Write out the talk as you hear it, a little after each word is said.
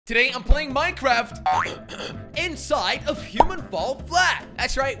Today I'm playing Minecraft inside of Human Fall Flat.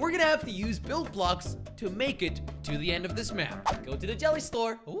 That's right, we're gonna have to use build blocks to make it to the end of this map. Go to the jelly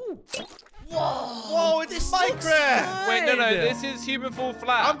store. Ooh. Whoa, it's Minecraft! Wait, no, this is Human Fall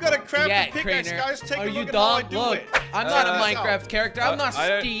Flat. I'm gonna craft the pickaxe, Crainer. guys. Take a you look at how I do Look, it. I'm not a Minecraft character. I'm not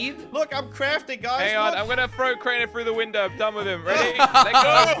Steve. Look, I'm crafting, guys. Hang on, look. I'm gonna throw Crainer through the window. I'm done with him. Ready? Let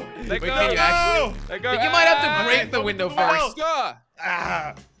go! Let go! Can you actually? Let go! You might have to break the window first. Go!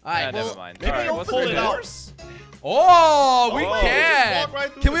 Ah. Alright, never mind. Maybe Alright, open pull the it out. doors. Oh, we Oh, can. just walk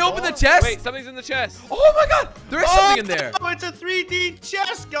right through Can we the open the door? chest? Wait, something's in the chest. Oh my God, there is something in there. Oh, it's a 3D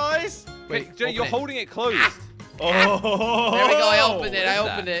chest, guys. Wait, Jay, you're holding it closed. Oh. There we go. I opened it. What I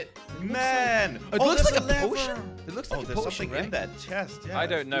is opened it. Man. It looks there's like a lever. potion. It looks like Oh, a there's potion, something right? in that chest. Yeah. I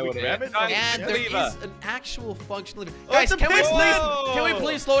don't know Can we what it grab is. it. And there Lever. is an actual functional lever. Oh, Guys, it's a can piston. we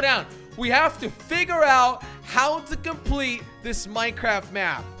please slow down? We have to figure out how to complete this Minecraft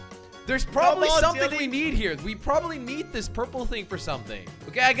map. There's probably Come on, something Dilly. we need here. We probably need this purple thing for something.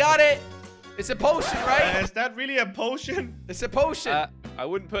 Okay, I got it. It's a potion, right? Is that really a potion? It's a potion. I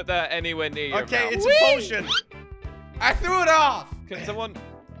wouldn't put that anywhere near your Okay, mouth. it's a potion. I threw it off. Can someone...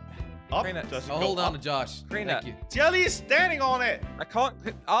 Up. Crainer. Does it Oh, go hold on to up? Josh. Crainer. Thank you. Jelly is standing on it. I can't...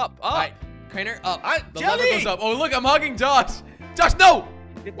 Up! All right, Crainer, up. The lever Jelly! goes up. Oh, look, I'm hugging Josh. Josh, no.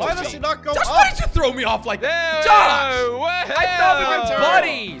 Why does it not go Josh, up? why did you throw me off like that? There Josh! we go! I thought we were Turn.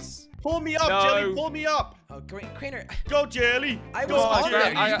 buddies. Pull me up, No. Jelly. Pull me up. Oh, Crainer, Go, Jelly. I Go, was on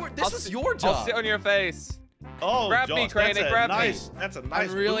Jelly. there. This was your job. I'll sit on your face. Oh, Grab me, Josh, Crainer, that's a grab me. nice, That's a nice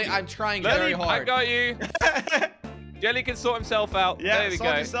I'm trying Let very him- I hard. got you. Jelly can sort himself out. Yeah, there we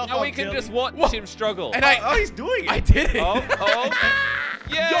sort go. yourself Now out, we can Jelly. just watch Whoa. him struggle. And Oh, he's doing it. I did it. Oh.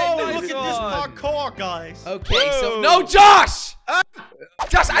 Yeah, Yo, nice look at this one. parkour, guys. Okay, so Whoa. no, Josh.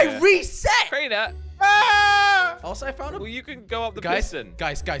 Josh, I Yeah. reset. Crainer, Ah! Also, I found well, a you can go up the guys. piston.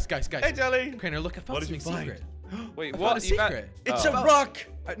 Guys. Hey, Jelly. Crainer, look, I found What did you something find? secret. Wait, I what? found a secret. It's Oh. a rock.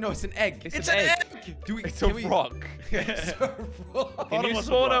 No, it's an egg. It's It's an an egg. egg. Do we? It's can a we- rock. It's a rock. Can Thought it you was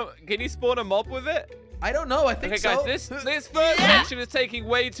a spawn rock. Can you spawn a mob with it? I don't know. I think Okay, so. guys, this first section is taking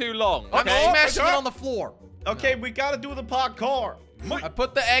way too long. I'm Okay. smashing it on the floor. Okay, we gotta do the parkour. I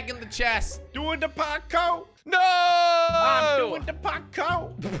put the egg in the chest. Doing the parkour. No! I'm doing the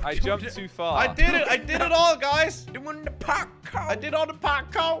parkour. I jumped too far. I did it. I did it all, guys. Doing the parkour. I did all the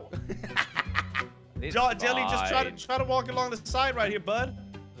parkour. It's Jelly, just fine. try to walk along the side right here, bud.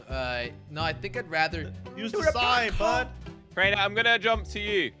 No, I think I'd rather Use do the side, bud. Crainer, I'm gonna jump to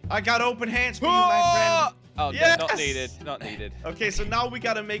you. I got open hands for you, my friend. Oh, no, Yes! not needed. Not needed. Okay, so now we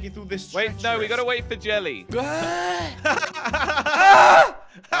gotta make it through this. Wait, no, we gotta wait for Jelly. Ah!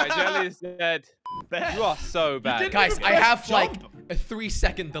 Alright, Jelly is dead. You are so bad. didn't Guys, even I press have like jump. a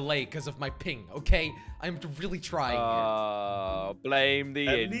 3-second delay because of my ping, okay? I'm really trying here. Blame the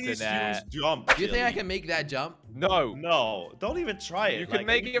At least internet. use jump. Do you think I Jelly. can make that jump? No. No, don't even try it. You can Like,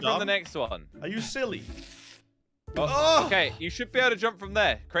 make are you it from the dumb? next one. Are you silly? Oh, okay, you should be able to jump from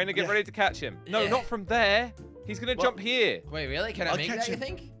there. Crainer, get Yeah. ready to catch him. No, Yeah. not from there. He's gonna What? jump here. Wait, really? Can I I'll make catch that, you him.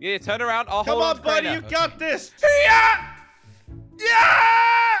 think? Yeah, turn around. I'll Come hold on, to buddy, Crainer. you got this. Yeah!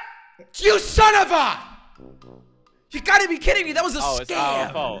 Yeah! You son of a! You gotta be kidding me! That was a Oh, scam! it's our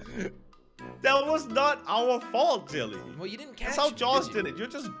fault. That was not our fault, Jelly. Well, you didn't catch That's how me, Jaws did you? did it. You're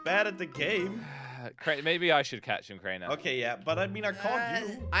just bad at the game. Maybe I should catch him, Crainer. Okay, yeah, but I mean, I caught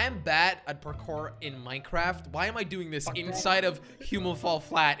you. I am bad at parkour in Minecraft. Why am I doing this inside of Human Fall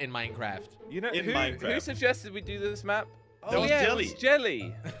Flat in Minecraft? You know, In who Minecraft. suggested we do this map? That was yeah, Jelly. it was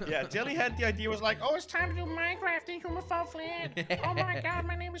Jelly. Yeah, Jelly had the idea. Was like, oh, it's time Time to do Minecraft in Human Fall Flat. Oh my god,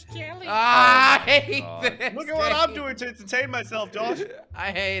 my name is Jelly. Ah, I hate God. this. look at what I'm game. doing to entertain myself, Josh.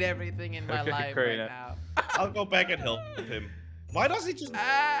 I hate everything in my Okay, life Karina. right now. I'll go back and help him. Why does he just?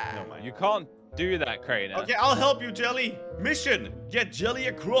 Ah. Never mind. You can't do that, Crainer. Okay, I'll help you, Jelly. Mission: get Jelly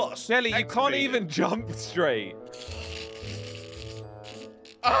across. Jelly, you can't Activate. even jump straight.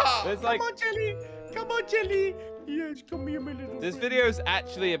 Ah. There's like, Come on, Jelly. Come on, Jelly. Yes, come here, my little. this friend. video is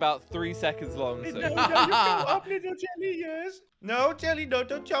actually about 3 seconds long. No, So. yeah, you go up, little Jelly. Yes. No, Jelly, no,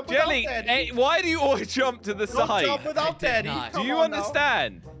 don't jump Jelly, without Daddy. hey, why do you always jump to the Don't side? jump without did Daddy. not. Do Come you on now.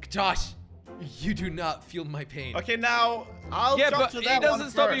 understand? Josh, you do not feel my pain. Okay, now I'll Yeah, jump but to it that one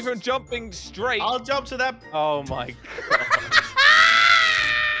doesn't stop you first. from jumping straight. I'll jump to that. Oh my god.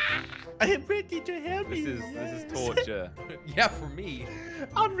 I am ready to help This you. is torture. Yeah, for me.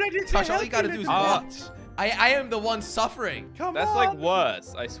 I'm ready to Josh, help all you gotta do is little watch. friend. I am the one suffering. Come That's on. like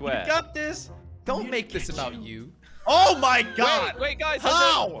worse, I You swear. got this. Don't You make this get about you. you. Oh my God! Wait, guys.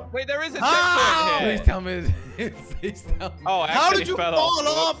 How? Wait, there is a How? checkpoint Please here. tell me. Please tell me. Oh, I How actually did you fell fall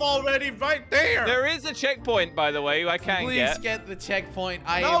off already right there? There is a checkpoint, by the way, I can Please get. get the checkpoint.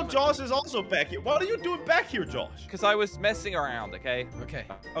 Now Josh is also back here. What are you doing back here, Josh? Because I was messing around, okay? Okay.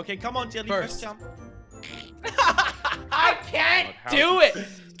 Okay, come on, Jelly. First. First jump. I can't How- do it.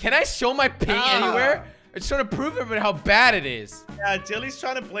 Can I show my ping anywhere? I'm just trying to prove it, but how bad it is. Yeah, Jelly's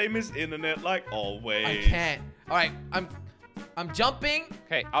trying to blame his internet like always. I can't. All right, I'm jumping.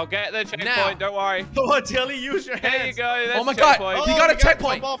 Okay, I'll get the checkpoint, don't worry. Come on, Jelly, use your hands. There you go, that's Oh my the God, checkpoint. he got a you gotta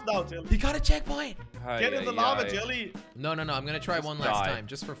checkpoint. jump off now, Jelly. He got a checkpoint. Get in the lava, Jelly. No, I'm gonna try one last die. time,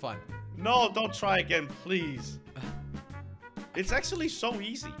 just for fun. No, don't try again, please. It's actually so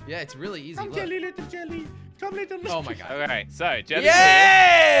easy. Yeah, it's really easy. Come, Look. Jelly, little Jelly. Come, little. Oh my God. Okay, so, Jelly's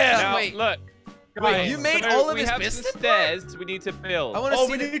Yeah! here. Now, Wait, look. wait, guys, you made so all of we this have piston some stairs we need to build. I want to Oh,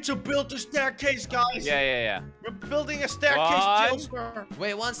 see. we need to build the staircase, guys. Yeah. We're building a staircase, One. Jill.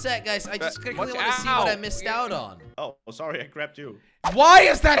 Wait, one sec, guys. I just quickly watch want to see what I out. missed out on. Oh, sorry, I grabbed you. Why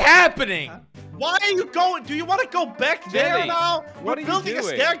is that happening? Why are you going? Do you want to go back there Jelly, now? what We're are you building a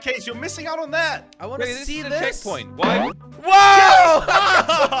doing? staircase. You're missing out on that. I want Wait, to this see is the this. checkpoint. Why? Whoa!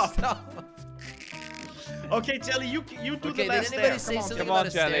 Stop. Stop. Okay, Jelly, you do Okay, the did last anybody stair. say Come on, something come about on, a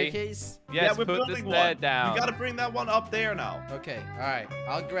Jelly. staircase? Yes, yeah, we're put the building stair one. down. You gotta bring that one up there now. Okay, all right.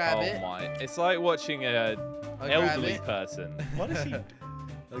 I'll grab Oh it. my. It's like watching a I'll grab elderly it. person. What is he?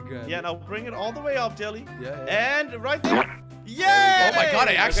 I'll grab Yeah, it. now bring it all the way up, Jelly. Yeah. And right there. Yeah. Oh my God,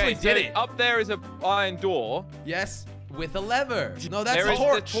 I actually Okay, did so it. Up there is a iron door. Yes, with a lever. No, that's There a is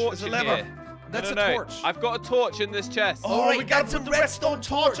torch. the torch It's a in lever. here. That's no, a no. torch. I've got a torch in this chest. Oh, right, we gotta that's a put the redstone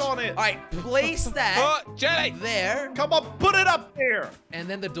torch on it. All right, place that Oh, Jelly! there, Come on, put it up there. and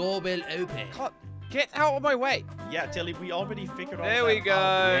then the door will open. Get out of my way. Yeah, Jelly, we already figured out. There we go.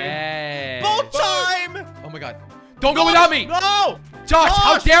 Yeah. Boat time. Oh my God! Don't go without me, No. Josh!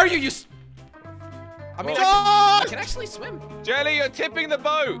 How Josh! dare you? I mean, I Josh. can actually swim. Jelly, you're tipping the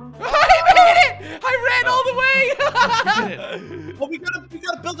boat. I made it! I ran all the way. Oh, we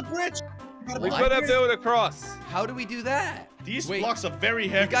gotta build a bridge. We What? gotta build across. How do we do that? These Wait, blocks are very we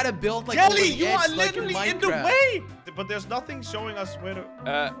heavy. gotta build like Jelly, over the you edge, are like in literally in the Minecraft. way. But there's nothing showing us where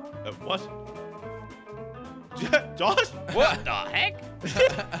to. What? Josh? What the heck?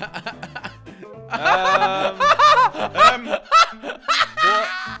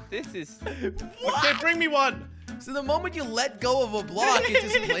 What? This is. Okay, bring me one. So the moment you let go of a block, it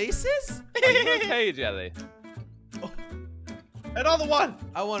just places? Are you okay, Jelly? Another one.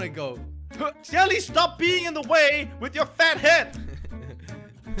 I want to go. Jelly, stop being in the way with your fat head.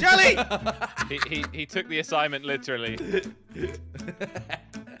 Jelly. He took the assignment literally.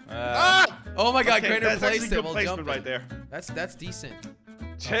 Ah! Oh my God, Okay, Crainer that's actually placed good it while placement jumping. right there. That's decent.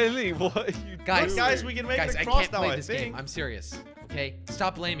 Jelly, what are you Guys, doing? Guys, we can make Guys, it I across can't now, play I this think. game. I'm serious. Okay?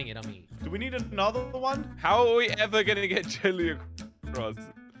 Stop blaming it on me. Do we need another one? How are we ever gonna get Jelly across?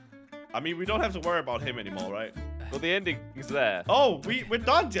 I mean, we don't have to worry about him anymore, right? Well, the ending's there. Oh, we're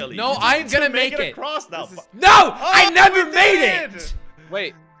done, Jelly. No, You just I'm need to gonna make make it. across now. No! I never we made did! it!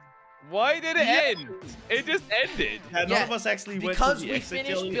 Wait, why did it end? It just ended. Yeah, none Yeah, of us actually went Because to the we exit,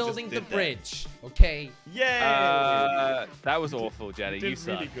 finished Jelly, we just building the did that. bridge. Okay? Yay! That was awful, Jelly. did You suck.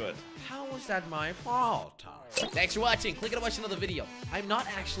 really good. How was that my fault? Thanks for watching. Click to watch another video. I'm not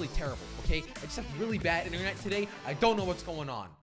actually terrible, okay? I just have really bad internet today. I don't know what's going on.